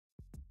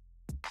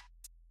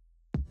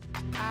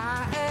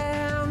I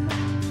am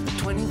the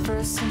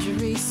 21st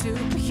century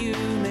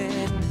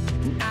superhuman,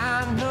 and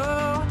I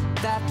know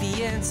that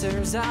the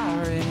answers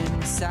are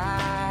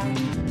inside.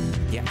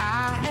 Yeah,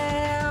 I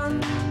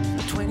am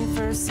the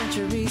 21st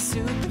century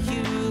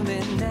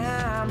superhuman.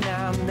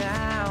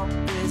 Now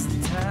is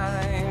the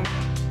time.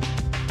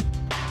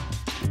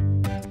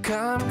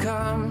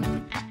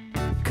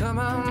 Come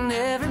on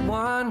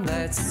everyone,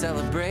 let's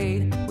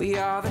celebrate. We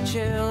are the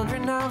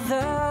children of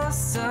the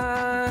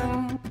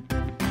sun.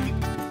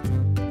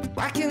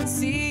 I can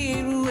see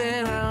you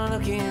when I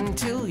look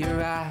into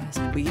your eyes.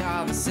 We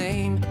are the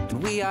same,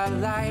 and we are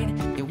light,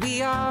 yeah,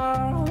 we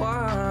are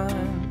one.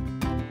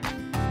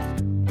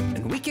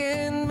 And we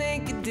can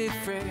make a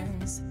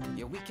difference.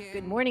 Yeah, we can.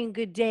 Good morning,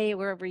 good day,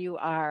 wherever you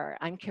are.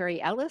 I'm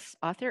Carrie Ellis,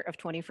 author of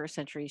 21st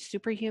Century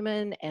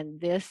Superhuman, and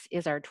this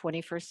is our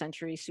 21st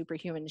Century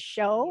Superhuman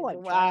show.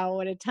 Wow,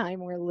 what a time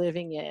we're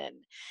living in.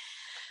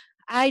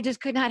 I just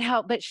could not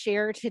help but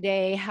share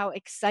today how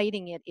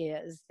exciting it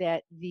is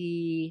that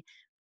the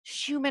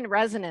Schumann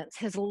resonance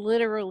has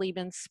literally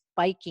been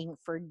spiking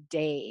for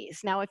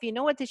days. Now, if you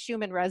know what the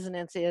Schumann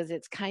resonance is,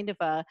 it's kind of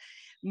a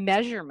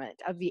measurement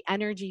of the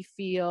energy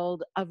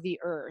field of the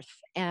earth.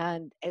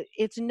 And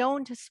it's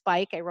known to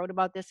spike. I wrote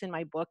about this in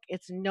my book.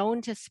 It's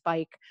known to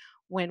spike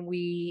when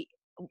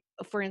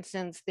for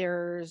instance,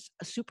 there's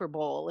a Super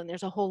Bowl and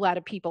there's a whole lot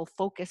of people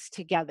focused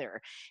together,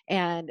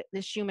 and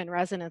the Schumann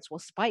resonance will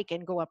spike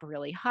and go up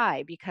really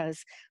high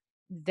because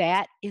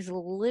that is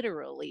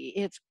literally,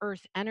 it's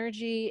earth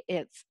energy,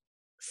 it's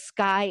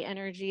sky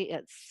energy,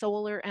 it's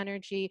solar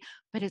energy,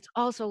 but it's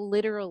also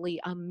literally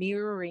a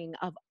mirroring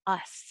of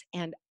us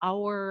and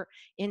our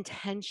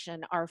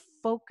intention, our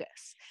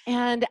focus.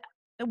 And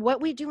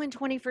what we do in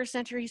 21st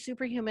Century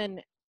Superhuman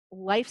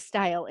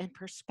lifestyle and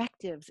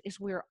perspectives is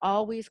we're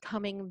always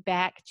coming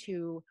back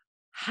to,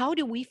 how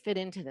do we fit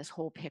into this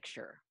whole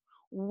picture?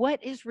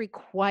 What is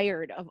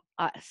required of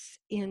us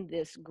in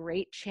this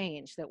great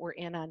change that we're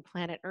in on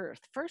planet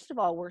Earth? First of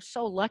all, we're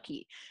so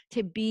lucky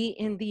to be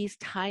in these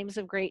times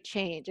of great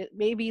change. It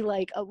may be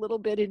like a little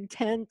bit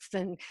intense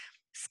and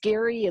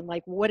scary, and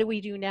like, what do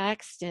we do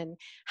next? And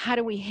how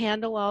do we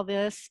handle all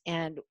this?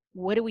 And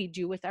what do we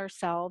do with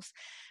ourselves?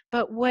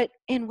 But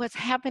what's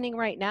happening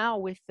right now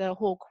with the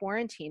whole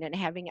quarantine and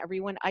having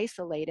everyone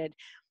isolated,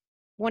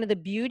 one of the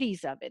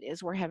beauties of it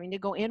is we're having to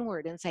go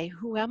inward and say,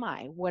 who am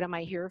I? What am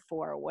I here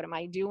for? What am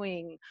I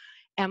doing?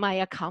 Am I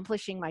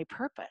accomplishing my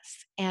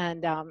purpose?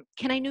 And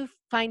can I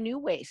find new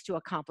ways to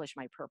accomplish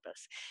my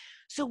purpose?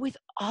 So with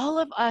all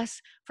of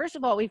us, first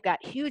of all, we've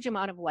got huge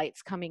amount of light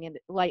coming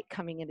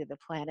into the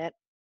planet.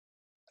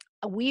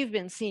 We've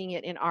been seeing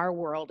it in our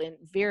world in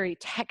very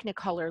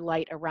technicolor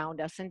light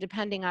around us, and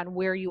depending on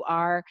where you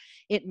are,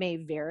 it may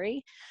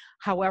vary.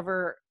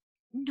 However,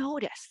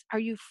 notice, are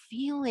you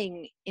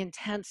feeling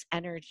intense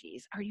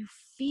energies? Are you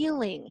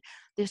feeling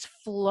this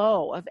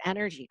flow of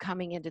energy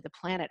coming into the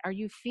planet? Are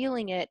you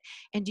feeling it,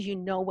 and do you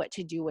know what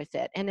to do with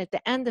it? And at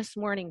the end this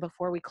morning,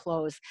 before we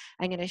close,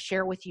 I'm going to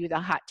share with you the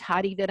hot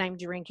toddy that I'm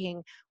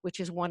drinking, which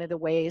is one of the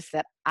ways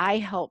that I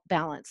help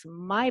balance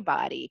my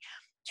body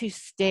to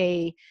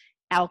stay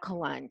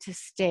alkaline, to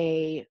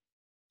stay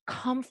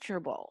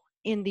comfortable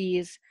in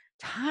these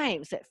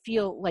times that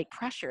feel like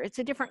pressure. It's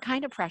a different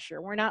kind of pressure.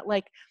 We're not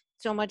like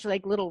so much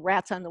like little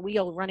rats on the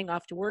wheel running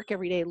off to work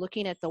every day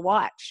looking at the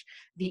watch,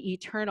 the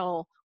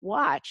eternal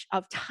watch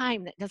of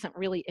time that doesn't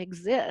really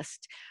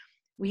exist.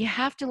 We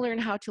have to learn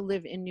how to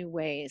live in new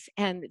ways,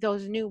 and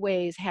those new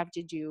ways have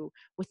to do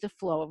with the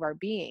flow of our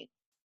being.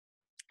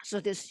 So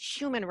this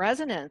Schumann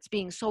resonance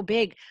being so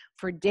big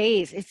for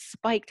days, it's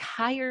spiked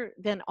higher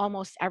than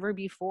almost ever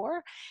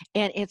before,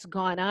 and it's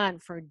gone on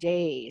for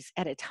days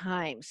at a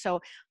time. So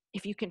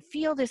if you can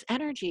feel this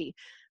energy,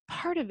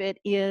 part of it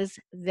is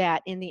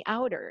that in the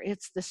outer,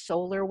 it's the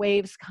solar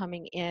waves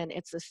coming in,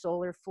 it's the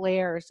solar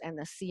flares and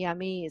the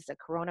CMEs, the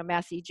corona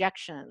mass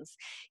ejections.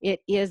 It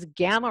is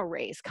gamma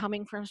rays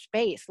coming from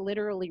space,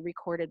 literally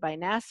recorded by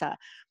NASA.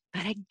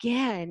 But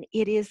again,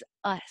 it is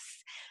us.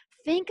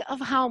 Think of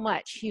how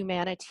much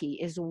humanity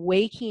is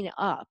waking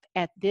up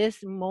at this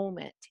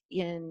moment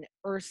in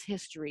Earth's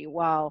history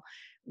while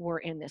we're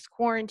in this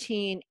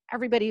quarantine.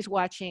 Everybody's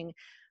watching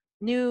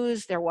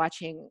news, they're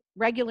watching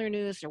regular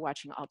news, they're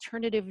watching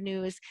alternative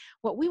news.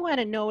 What we want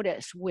to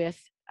notice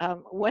with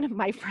one of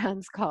my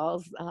friends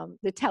calls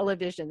the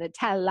television, the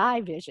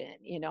television,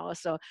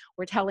 so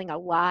we're telling a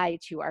lie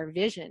to our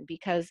vision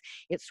because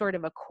it's sort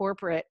of a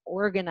corporate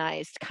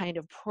organized kind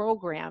of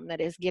program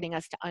that is getting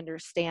us to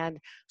understand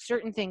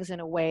certain things in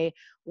a way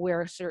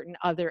where certain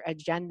other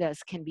agendas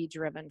can be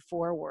driven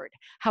forward.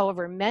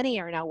 However,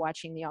 many are now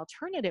watching the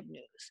alternative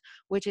news,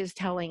 which is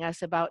telling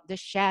us about the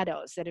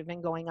shadows that have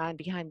been going on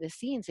behind the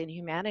scenes in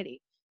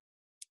humanity.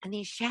 And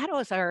these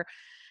shadows are,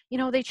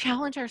 they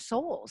challenge our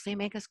souls. They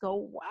make us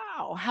go,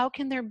 wow, how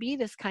can there be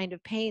this kind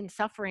of pain,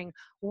 suffering,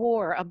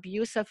 war,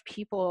 abuse of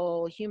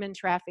people, human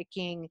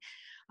trafficking,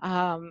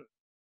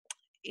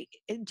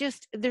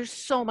 just there's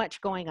so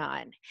much going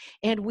on,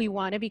 and we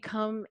want to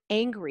become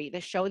angry.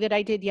 The show that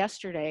I did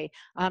yesterday,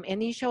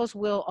 and these shows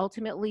will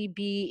ultimately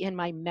be in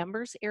my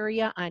members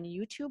area on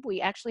YouTube.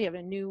 We actually have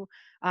a new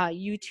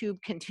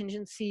YouTube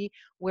contingency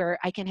where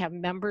I can have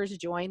members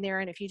join there,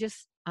 and if you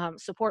just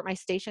support my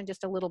station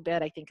just a little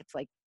bit, I think it's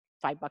like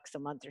 $5 a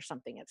month or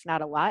something. It's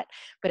not a lot,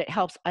 but it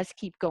helps us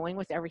keep going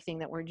with everything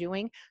that we're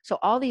doing. So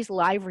all these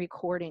live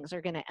recordings are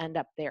going to end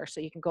up there.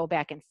 So you can go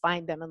back and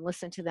find them and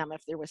listen to them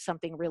if there was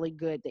something really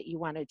good that you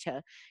wanted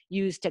to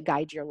use to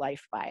guide your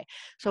life by.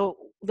 So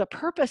the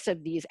purpose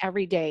of these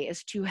every day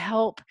is to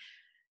help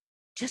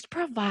just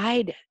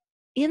provide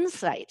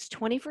insights,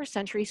 21st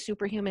century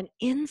superhuman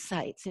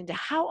insights into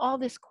how all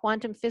this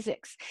quantum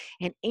physics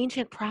and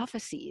ancient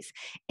prophecies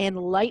and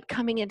light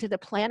coming into the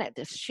planet,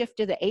 this shift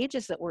of the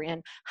ages that we're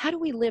in, how do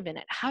we live in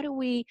it? How do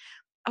we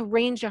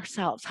arrange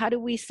ourselves? How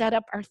do we set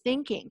up our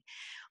thinking?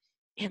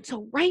 And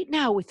so right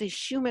now with this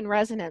Schumann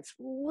resonance,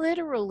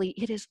 literally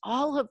it is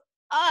all of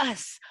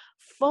us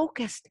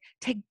focused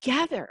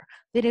together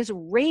that is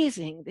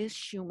raising this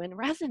Schumann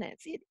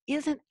resonance. It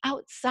isn't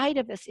outside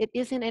of us. It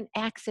isn't an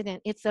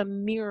accident. It's a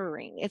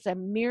mirroring. It's a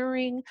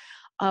mirroring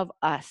of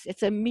us.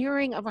 It's a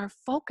mirroring of our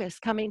focus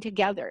coming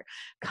together,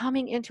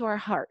 coming into our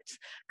hearts,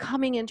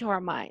 coming into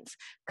our minds,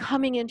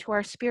 coming into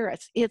our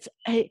spirits. It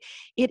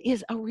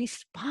is a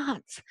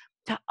response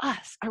to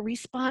us, a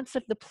response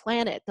of the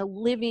planet, the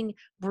living,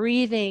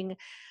 breathing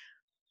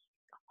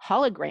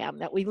hologram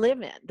that we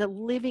live in, the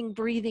living,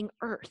 breathing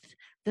earth,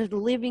 the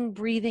living,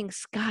 breathing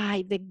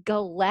sky, the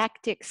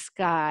galactic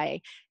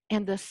sky,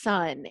 and the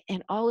sun,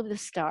 and all of the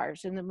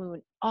stars and the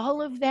moon.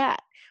 All of that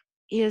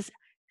is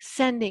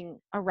sending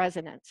a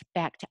resonance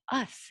back to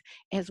us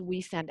as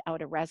we send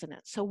out a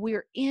resonance. So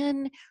we're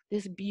in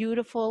this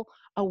beautiful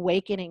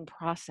awakening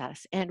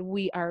process, and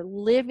we are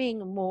living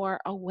more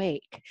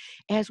awake.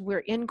 As we're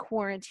in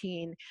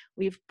quarantine,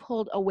 we've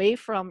pulled away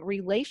from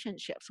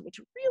relationships, which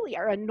really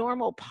are a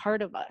normal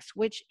part of us,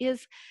 which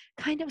is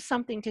kind of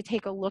something to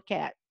take a look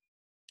at.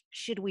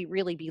 Should we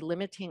really be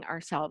limiting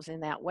ourselves in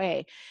that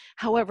way?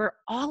 However,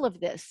 all of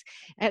this,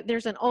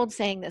 there's an old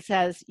saying that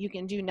says, you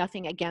can do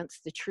nothing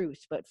against the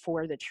truth, but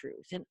for the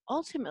truth. And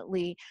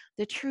ultimately,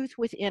 the truth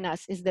within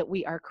us is that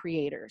we are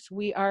creators.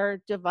 We are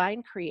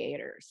divine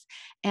creators.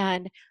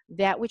 And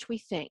that which we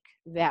think,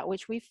 that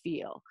which we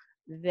feel,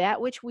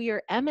 that which we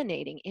are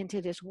emanating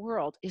into this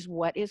world is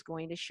what is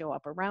going to show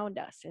up around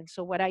us. And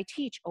so what I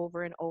teach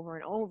over and over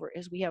and over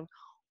is we have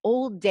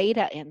old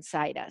data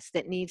inside us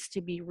that needs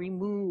to be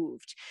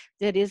removed.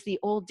 That is the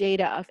old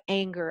data of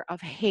anger, of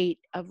hate,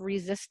 of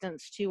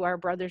resistance to our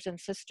brothers and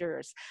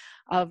sisters,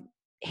 of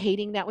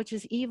hating that which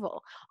is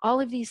evil. All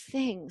of these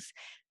things,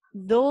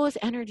 those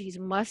energies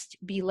must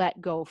be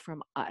let go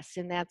from us.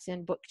 And that's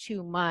in book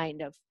 2,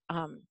 Mind of,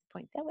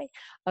 point that way,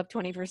 of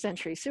 21st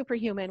Century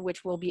Superhuman,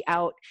 which will be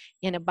out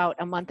in about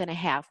a month and a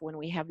half when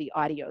we have the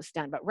audios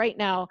done. But right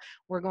now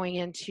we're going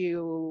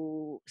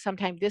into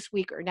sometime this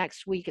week or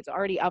next week. It's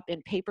already up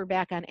in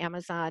paperback on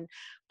Amazon,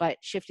 but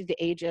Shifted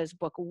to Ages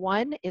book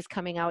 1 is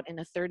coming out in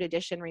a 3rd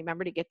edition.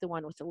 Remember to get the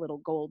one with the little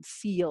gold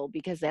seal,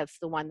 because that's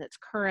the one that's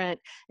current.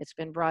 It's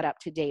been brought up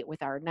to date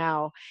with our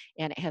now,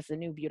 and it has the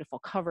new beautiful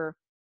cover.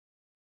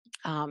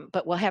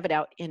 But we'll have it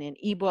out in an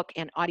ebook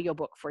and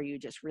audiobook for you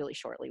just really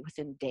shortly,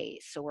 within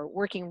days. So we're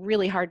working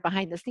really hard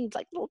behind the scenes,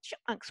 like little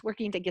chunks,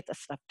 working to get this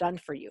stuff done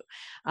for you.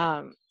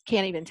 Can't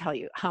even tell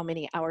you how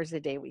many hours a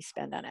day we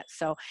spend on it.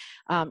 So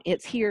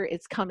it's here,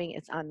 it's coming,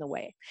 it's on the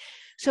way.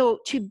 So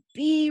to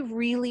be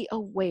really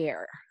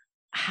aware,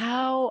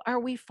 how are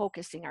we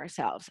focusing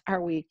ourselves?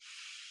 Are we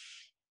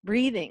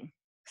breathing?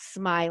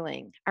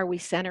 Smiling? Are we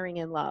centering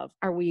in love?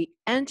 Are we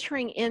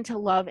entering into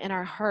love in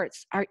our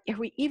hearts? Are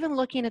we even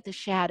looking at the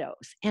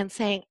shadows and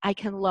saying, I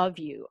can love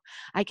you.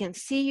 I can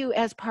see you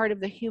as part of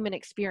the human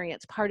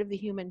experience, part of the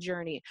human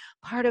journey,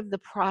 part of the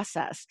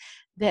process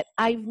that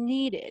I've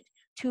needed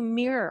to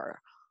mirror,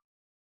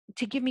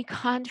 to give me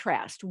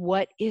contrast.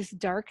 What is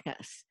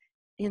darkness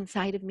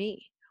inside of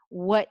me?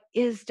 What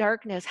is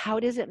darkness? How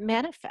does it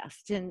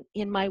manifest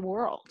in my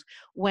world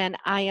when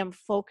I am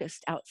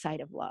focused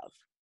outside of love?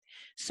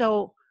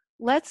 So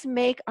let's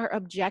make our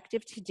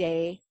objective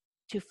today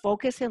to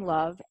focus in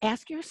love.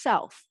 Ask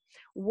yourself,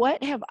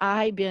 what have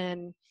I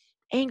been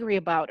angry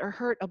about or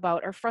hurt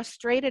about or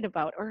frustrated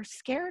about or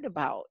scared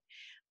about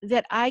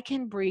that I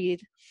can breathe,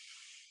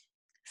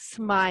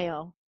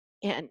 smile,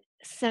 and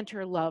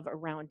center love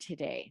around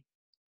today?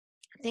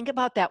 Think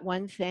about that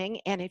one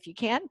thing, and if you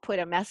can, put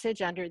a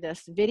message under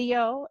this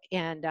video,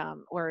 and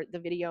or the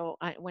video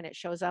when it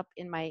shows up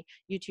in my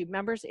YouTube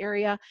members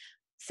area.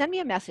 Send me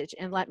a message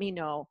and let me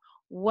know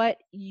what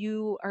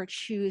you are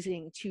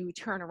choosing to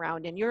turn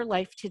around in your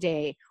life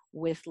today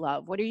with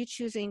love. What are you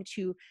choosing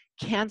to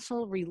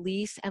cancel,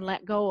 release, and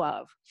let go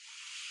of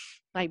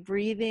by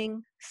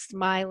breathing,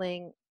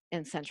 smiling,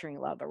 and centering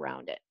love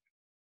around it?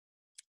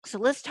 So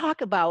let's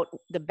talk about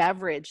the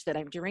beverage that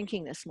I'm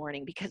drinking this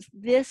morning, because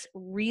this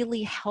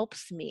really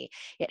helps me.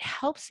 It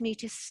helps me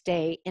to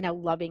stay in a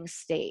loving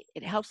state.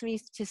 It helps me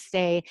to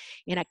stay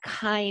in a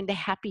kind,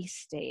 happy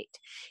state.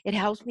 It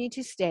helps me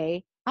to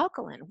stay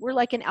alkaline. We're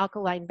like an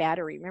alkaline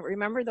battery.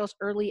 Remember those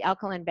early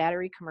alkaline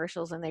battery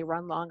commercials, and they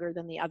run longer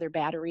than the other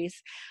batteries?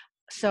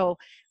 So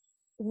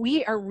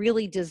we are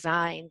really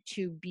designed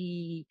to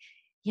be,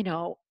 you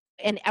know,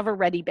 an ever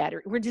ready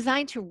battery. We're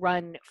designed to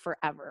run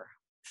forever.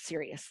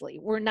 Seriously,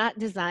 we're not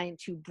designed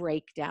to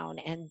break down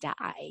and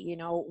die.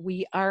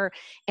 We are,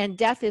 and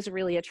death is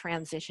really a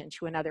transition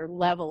to another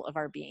level of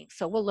our being.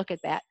 So we'll look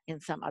at that in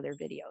some other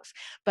videos.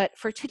 But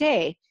for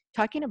today,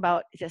 talking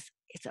about this,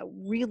 it's a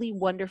really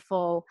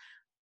wonderful,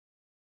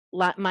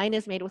 mine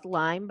is made with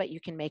lime, but you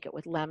can make it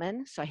with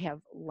lemon. So I have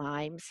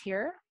limes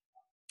here.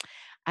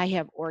 I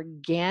have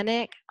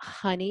organic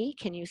honey.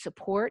 Can you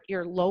support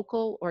your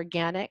local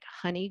organic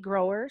honey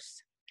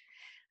growers?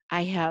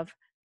 I have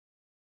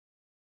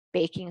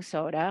baking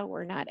soda.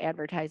 We're not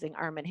advertising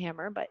Arm &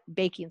 Hammer, but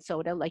baking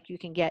soda like you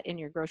can get in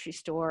your grocery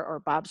store, or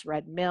Bob's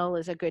Red Mill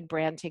is a good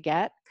brand to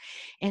get.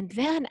 And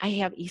then I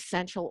have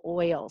essential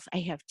oils.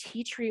 I have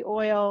tea tree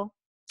oil,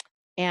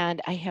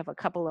 and I have a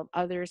couple of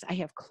others. I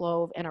have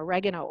clove and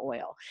oregano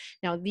oil.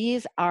 Now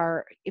these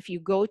are, if you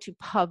go to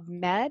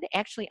PubMed,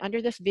 actually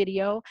under this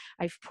video,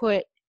 I've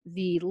put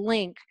the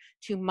link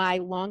to my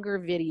longer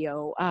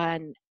video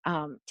on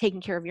taking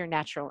care of your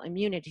natural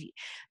immunity.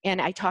 And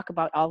I talk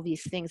about all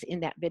these things in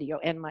that video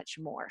and much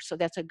more. So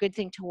that's a good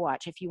thing to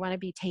watch if you want to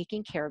be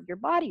taking care of your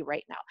body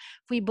right now.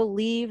 If we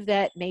believe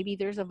that maybe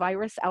there's a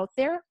virus out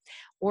there,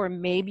 or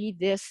maybe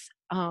this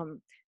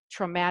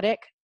traumatic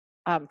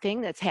thing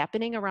that's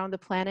happening around the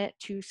planet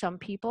to some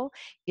people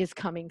is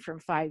coming from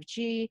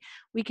 5G.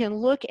 We can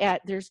look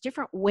at, there's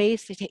different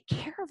ways to take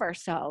care of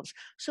ourselves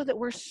so that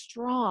we're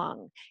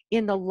strong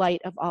in the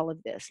light of all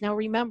of this. Now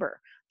remember,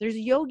 there's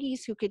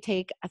yogis who could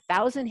take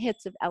 1,000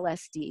 hits of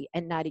LSD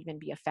and not even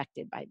be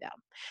affected by them.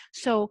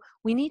 So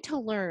we need to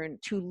learn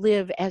to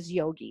live as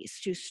yogis,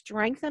 to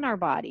strengthen our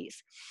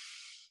bodies,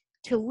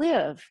 to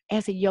live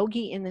as a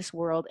yogi in this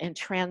world and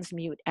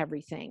transmute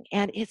everything.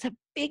 And it's a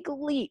big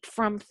leap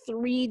from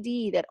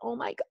 3D that, oh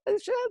my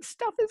gosh, that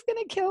stuff is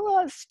going to kill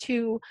us,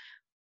 to,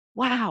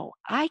 wow,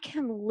 I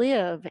can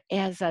live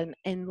as an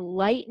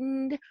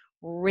enlightened,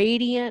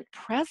 radiant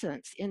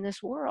presence in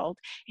this world,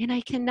 and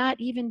I cannot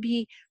even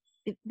be,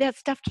 that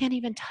stuff can't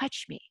even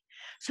touch me.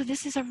 So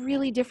this is a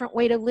really different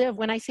way to live.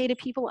 When I say to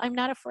people, I'm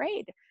not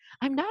afraid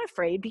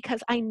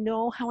because I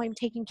know how I'm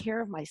taking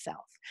care of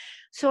myself.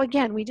 So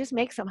again, we just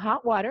make some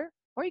hot water,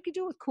 or you could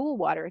do it with cool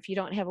water if you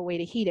don't have a way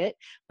to heat it.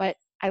 But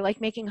I like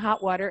making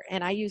hot water,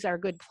 and I use our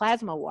good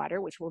plasma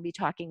water, which we'll be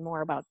talking more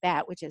about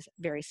that, which is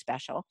very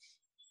special.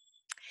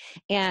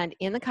 And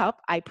in the cup,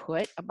 I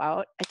put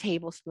about a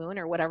tablespoon,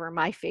 or whatever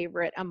my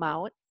favorite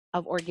amount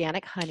of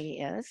organic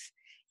honey is.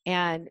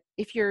 And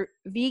if you're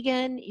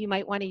vegan, you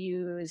might want to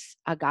use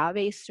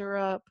agave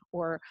syrup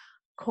or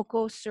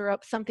cocoa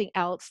syrup, something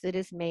else that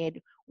is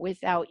made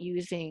without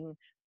using,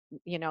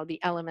 the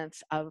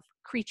elements of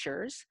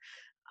creatures.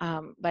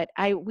 But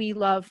we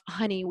love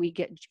honey. We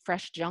get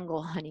fresh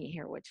jungle honey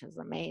here, which is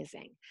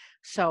amazing.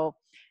 So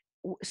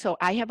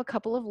I have a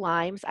couple of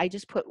limes. I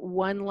just put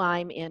 1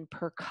 lime in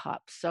per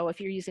cup. So if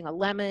you're using a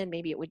lemon,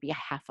 maybe it would be a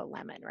half a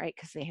lemon, right?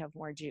 Because they have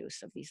more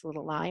juice of these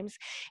little limes.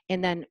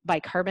 And then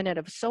bicarbonate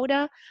of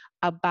soda,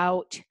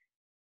 about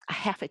a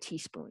half a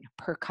teaspoon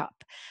per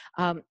cup.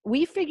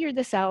 We figured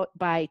this out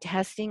by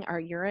testing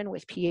our urine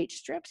with pH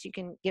strips. You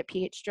can get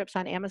pH strips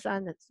on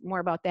Amazon. That's more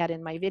about that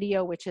in my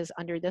video, which is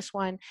under this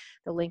one.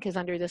 The link is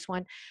under this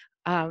one.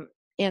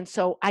 And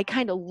so I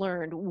kind of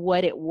learned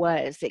what it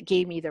was that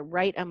gave me the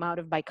right amount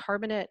of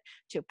bicarbonate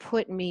to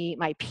put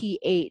my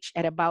pH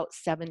at about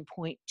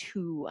 7.2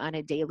 on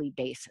a daily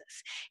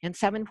basis. And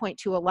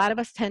 7.2, a lot of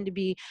us tend to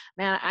be,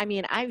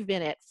 I've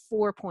been at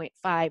 4.5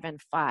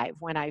 and 5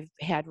 when I've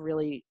had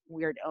really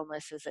weird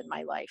illnesses in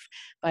my life.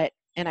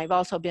 And I've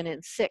also been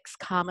in 6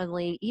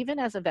 commonly, even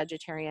as a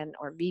vegetarian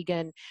or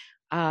vegan.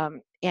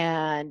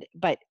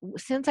 But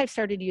since I've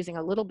started using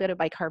a little bit of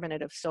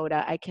bicarbonate of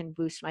soda, I can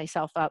boost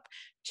myself up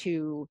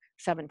to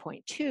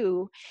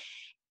 7.2.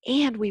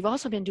 And we've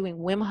also been doing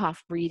Wim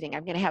Hof breathing.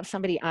 I'm going to have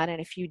somebody on in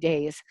a few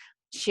days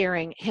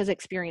sharing his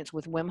experience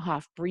with Wim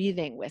Hof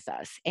breathing with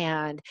us.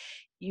 And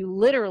we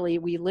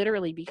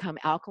literally become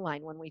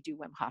alkaline when we do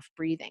Wim Hof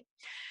breathing.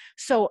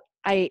 So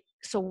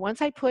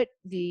once I put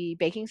the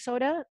baking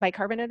soda,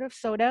 bicarbonate of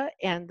soda,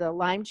 and the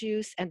lime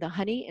juice and the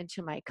honey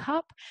into my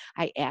cup,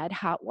 I add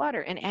hot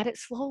water, and add it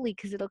slowly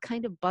because it'll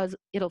kind of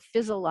it'll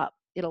fizzle up.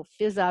 It'll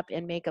fizz up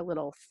and make a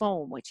little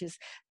foam, which is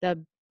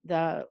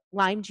the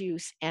lime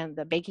juice and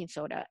the baking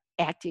soda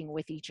acting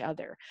with each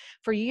other.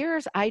 For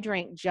years, I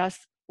drank just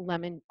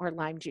lemon or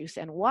lime juice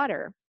and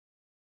water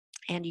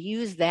and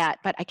use that,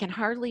 but I can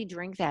hardly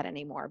drink that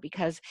anymore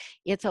because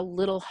it's a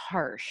little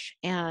harsh.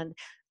 And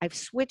I've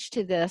switched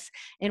to this.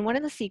 And one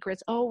of the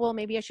secrets,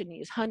 maybe I shouldn't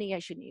use honey, I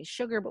shouldn't use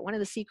sugar, but one of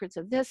the secrets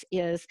of this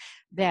is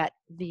that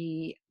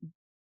the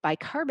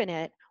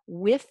bicarbonate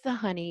with the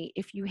honey.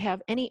 If I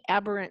have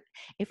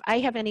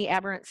any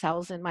aberrant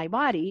cells in my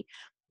body,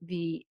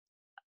 the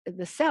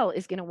cell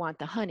is going to want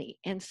the honey.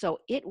 And so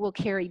it will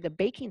carry the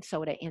baking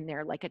soda in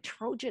there like a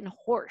Trojan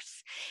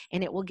horse,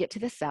 and it will get to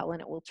the cell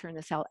and it will turn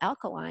the cell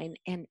alkaline,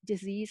 and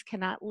disease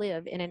cannot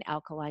live in an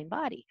alkaline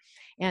body.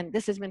 And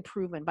this has been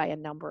proven by a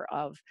number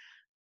of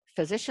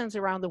physicians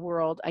around the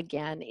world,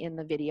 again, in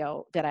the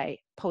video that I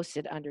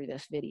posted under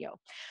this video.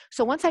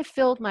 So once I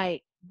filled my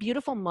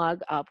beautiful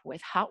mug up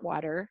with hot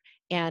water,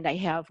 and I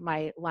have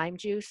my lime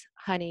juice,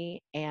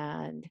 honey,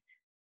 and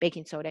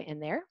baking soda in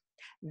there,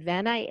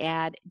 then I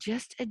add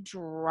just a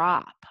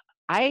drop.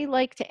 I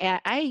like to add,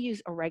 I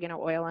use oregano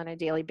oil on a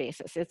daily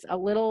basis. It's a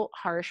little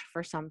harsh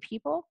for some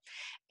people.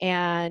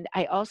 And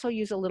I also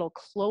use a little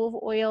clove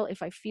oil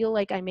if I feel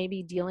like I may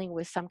be dealing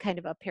with some kind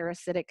of a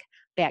parasitic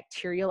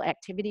bacterial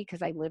activity,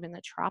 because I live in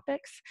the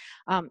tropics.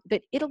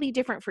 But it'll be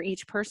different for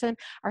each person.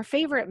 Our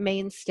favorite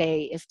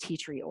mainstay is tea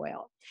tree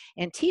oil.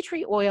 And tea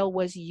tree oil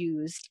was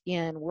used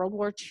in World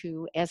War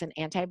II as an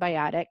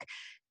antibiotic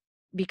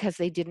because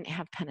they didn't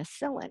have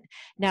penicillin.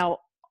 Now,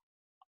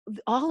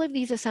 all of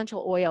these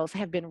essential oils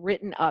have been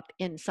written up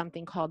in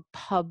something called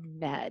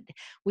PubMed,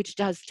 which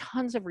does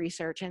tons of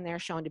research, and they're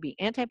shown to be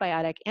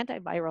antibiotic,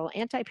 antiviral,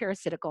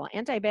 antiparasitical,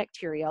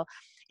 antibacterial.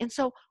 And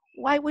so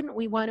why wouldn't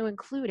we want to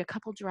include a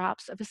couple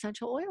drops of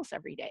essential oils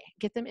every day,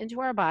 get them into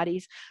our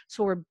bodies,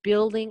 so we're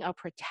building a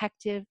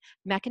protective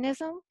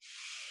mechanism.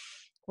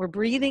 We're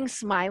breathing,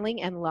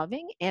 smiling, and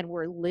loving, and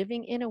we're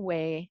living in a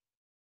way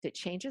that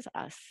changes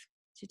us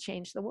to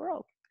change the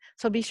world.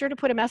 So be sure to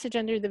put a message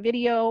under the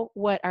video.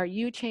 What are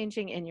you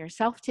changing in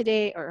yourself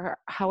today, or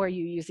how are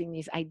you using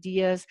these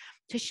ideas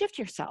to shift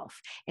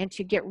yourself and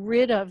to get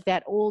rid of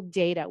that old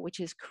data, which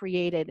has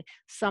created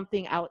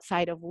something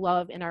outside of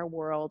love in our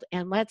world?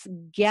 And let's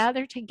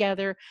gather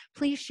together.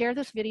 Please share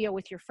this video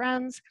with your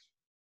friends.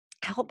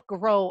 Help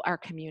grow our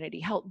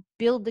community, help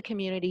build the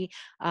community.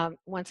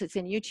 Once it's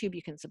in YouTube,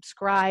 you can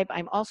subscribe.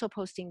 I'm also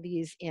posting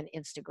these in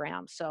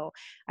Instagram. So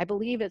I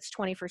believe it's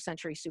 21st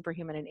Century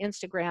Superhuman in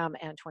Instagram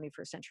and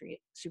 21st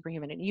Century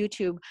Superhuman in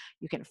YouTube.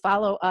 You can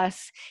follow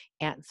us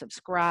and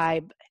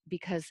subscribe,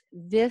 because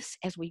this,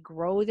 as we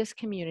grow this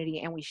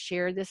community and we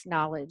share this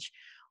knowledge,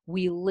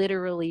 we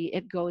literally,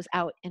 it goes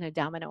out in a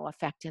domino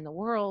effect in the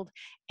world,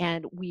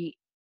 and we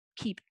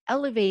keep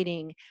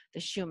elevating the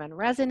Schumann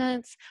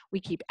resonance.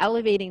 We keep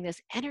elevating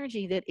this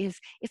energy that is,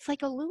 it's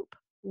like a loop.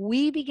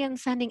 We begin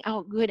sending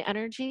out good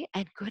energy,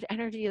 and good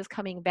energy is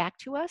coming back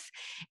to us,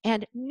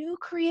 and new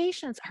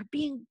creations are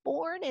being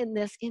born in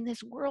this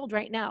world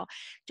right now.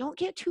 Don't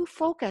get too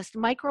focused,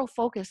 micro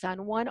focused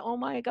on one. Oh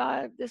my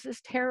God, this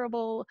is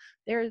terrible.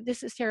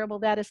 This is terrible.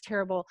 That is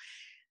terrible.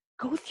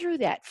 Go through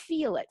that.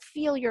 Feel it.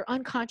 Feel your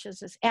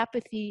unconsciousness,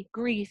 apathy,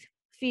 grief,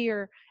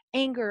 fear,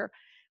 anger,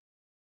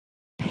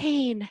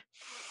 pain,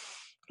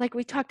 like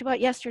we talked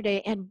about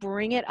yesterday, and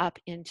bring it up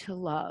into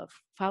love.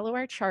 Follow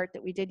our chart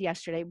that we did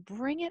yesterday.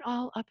 Bring it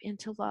all up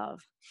into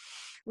love.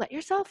 Let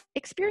yourself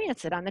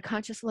experience it on the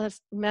conscious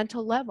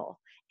mental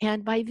level.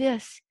 And by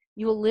this,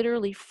 you will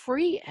literally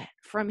free it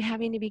from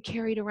having to be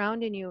carried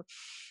around in you.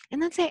 And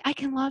then say, I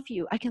can love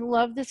you. I can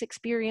love this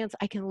experience.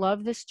 I can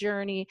love this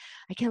journey.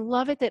 I can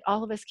love it that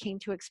all of us came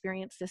to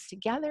experience this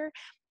together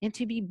and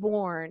to be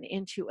born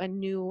into a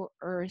new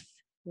earth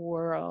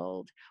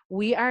world.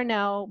 We are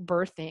now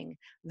birthing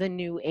the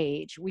new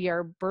age. We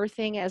are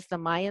birthing, as the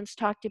Mayans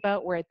talked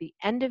about, we're at the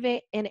end of an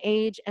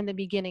age and the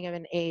beginning of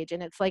an age.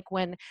 And it's like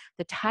when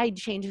the tide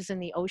changes in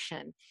the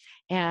ocean,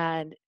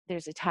 and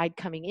there's a tide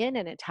coming in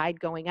and a tide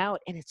going out,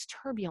 and it's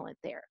turbulent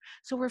there.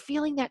 So we're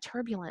feeling that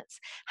turbulence.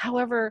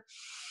 However,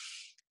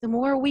 the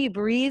more we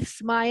breathe,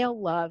 smile,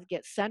 love,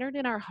 get centered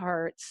in our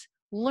hearts,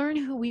 learn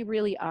who we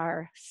really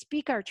are,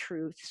 speak our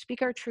truth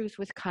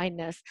with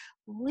kindness,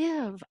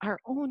 live our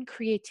own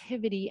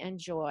creativity and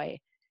joy,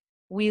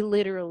 we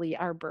literally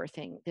are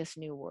birthing this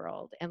new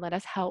world. And let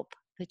us help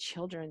the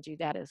children do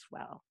that as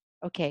well.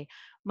 Okay,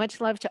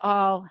 much love to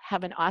all.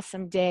 Have an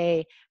awesome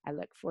day. I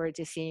look forward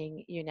to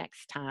seeing you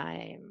next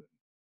time.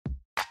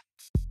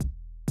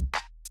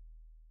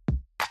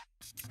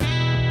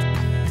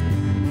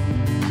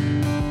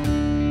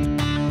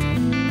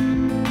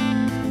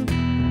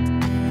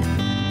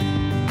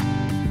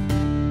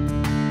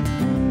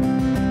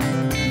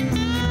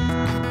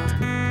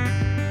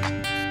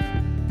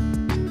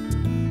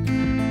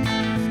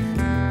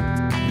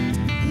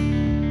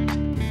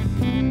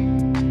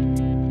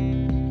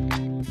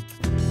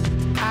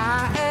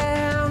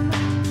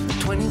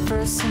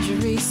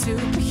 Century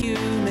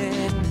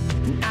superhuman,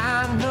 and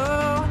I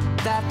know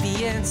that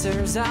the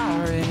answers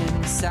are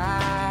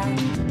inside.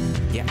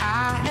 Yeah,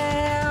 I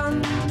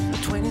am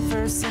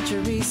 21st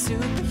century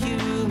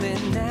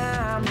superhuman.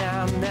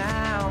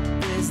 Now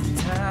is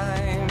the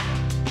time.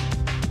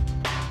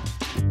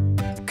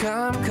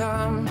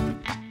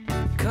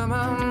 Come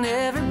on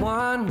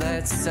everyone,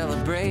 let's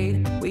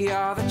celebrate. We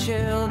are the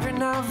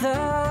children of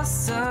the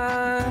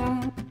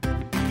sun.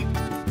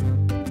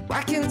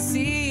 I can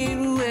see it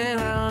when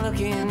I look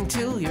look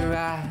into your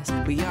eyes,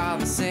 we are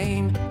the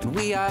same, and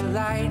we are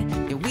light,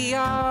 yeah, we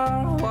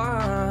are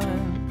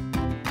one.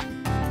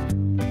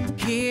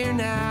 Hear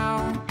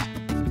now,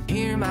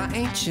 hear my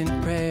ancient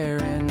prayer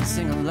and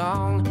sing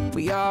along.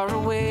 We are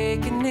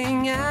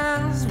awakening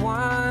as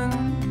one,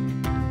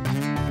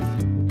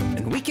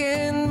 and we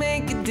can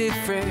make a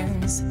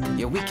difference.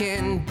 Yeah, we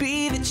can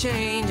be the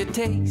change it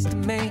takes to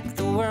make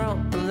the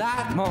world a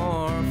lot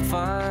more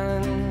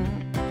fun.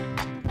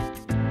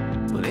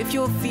 Well, if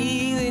you're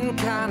feeling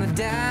kinda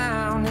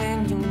down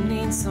and you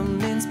need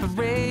some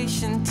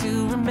inspiration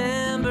to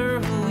remember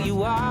who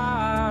you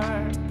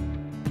are,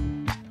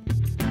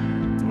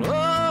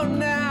 oh,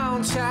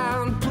 now,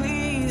 child,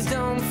 please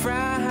don't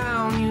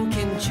frown. You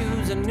can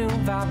choose a new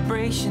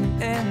vibration,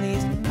 and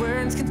these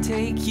words can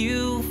take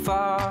you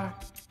far.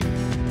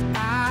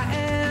 I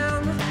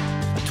am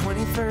a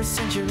 21st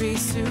century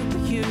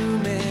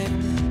superhuman,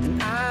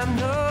 and I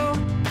know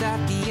that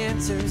the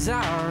answers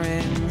are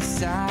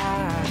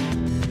inside.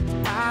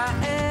 I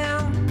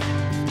am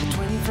a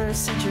 21st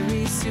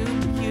century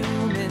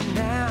superhuman.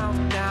 Now,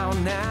 now,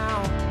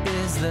 now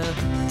is the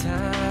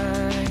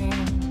time.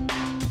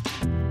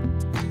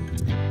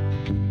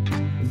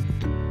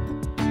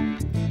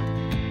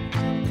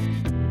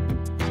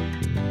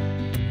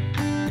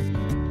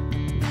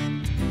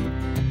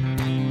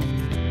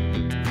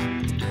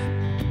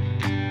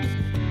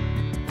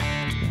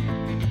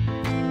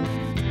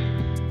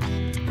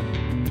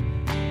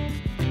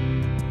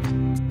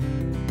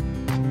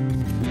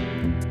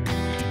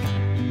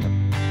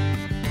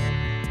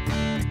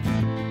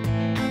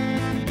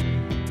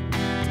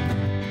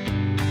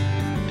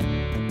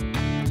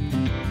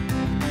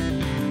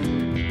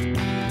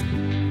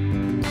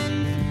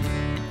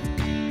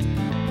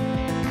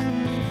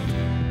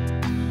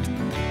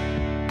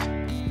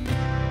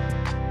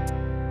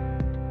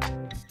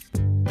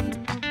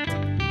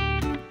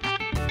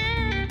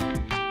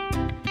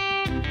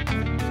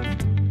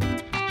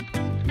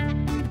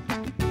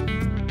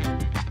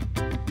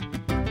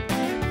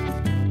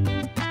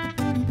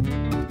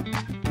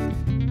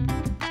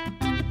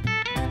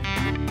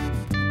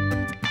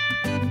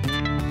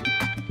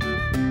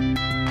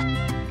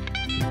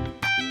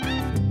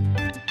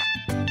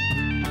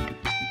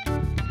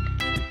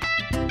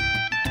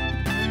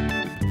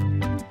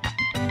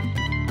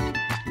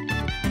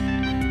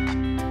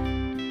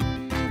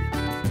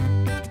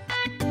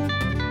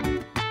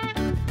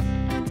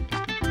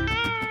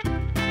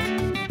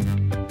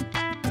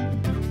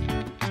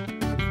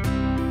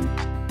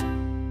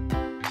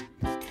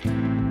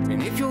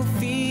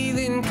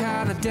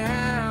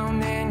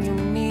 Down and you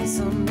need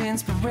some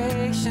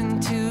inspiration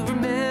to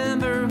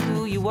remember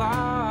who you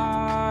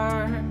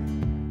are.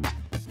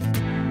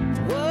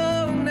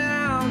 Whoa,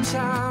 now,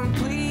 child,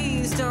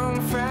 please don't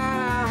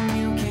frown.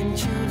 You can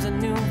choose a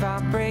new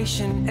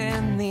vibration,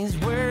 and these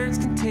words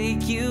can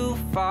take you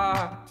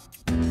far.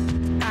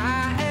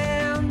 I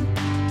am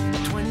a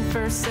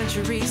 21st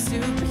century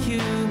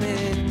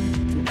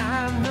superhuman.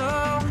 I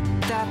know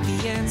that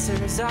the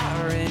answers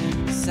are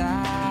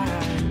inside.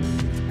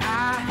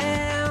 I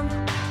am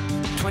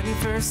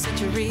 21st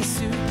century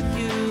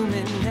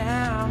superhuman.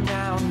 Now,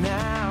 now,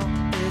 now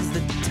is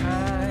the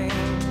time.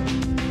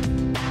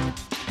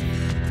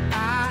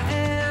 I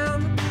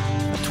am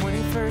a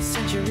 21st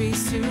century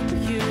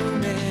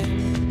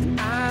superhuman.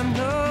 I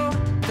know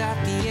that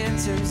the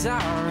answers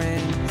are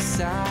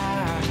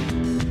inside.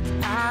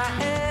 I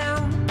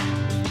am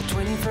a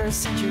 21st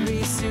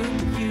century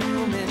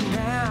superhuman.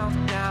 Now,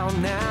 now,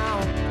 now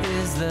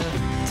is the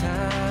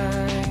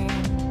time.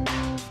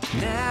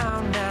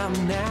 Now, now,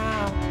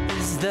 now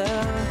is the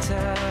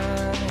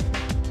time.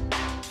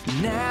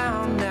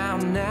 Now, now,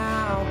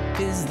 now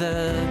is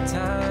the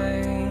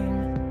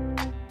time.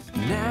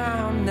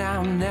 Now,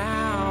 now,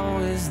 now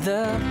is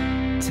the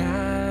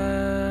time.